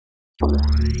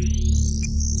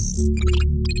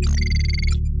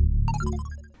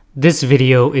This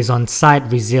video is on site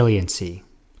resiliency.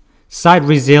 Site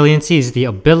resiliency is the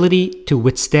ability to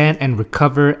withstand and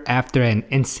recover after an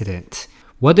incident,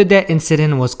 whether that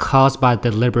incident was caused by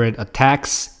deliberate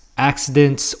attacks,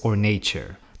 accidents, or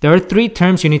nature. There are three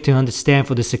terms you need to understand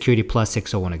for the Security Plus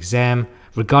 601 exam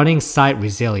regarding site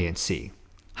resiliency: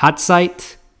 hot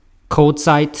site, cold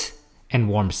site, and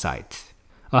warm site.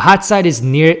 A hot site is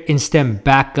near instant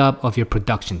backup of your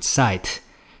production site,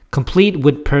 complete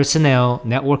with personnel,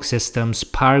 network systems,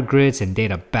 power grids, and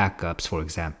data backups, for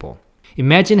example.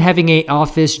 Imagine having an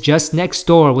office just next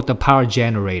door with a power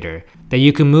generator that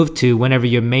you can move to whenever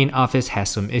your main office has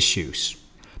some issues.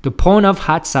 The point of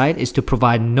hot site is to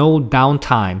provide no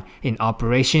downtime in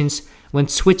operations when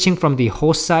switching from the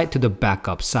host site to the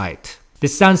backup site.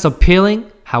 This sounds appealing,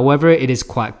 however, it is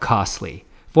quite costly.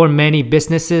 For many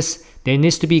businesses, there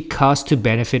needs to be cost to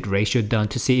benefit ratio done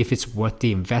to see if it's worth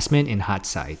the investment in hot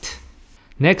site.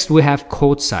 Next, we have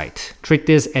cold site. Treat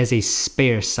this as a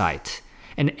spare site,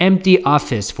 an empty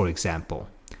office, for example.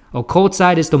 A cold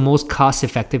site is the most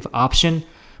cost-effective option,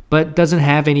 but doesn't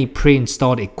have any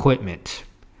pre-installed equipment.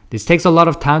 This takes a lot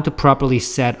of time to properly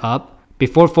set up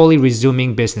before fully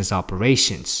resuming business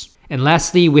operations. And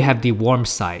lastly, we have the warm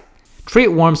site. Treat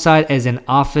warm site as an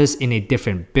office in a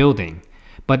different building,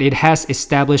 but it has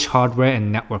established hardware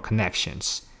and network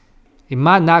connections. It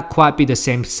might not quite be the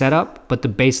same setup, but the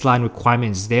baseline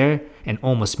requirement is there and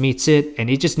almost meets it, and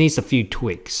it just needs a few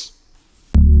tweaks.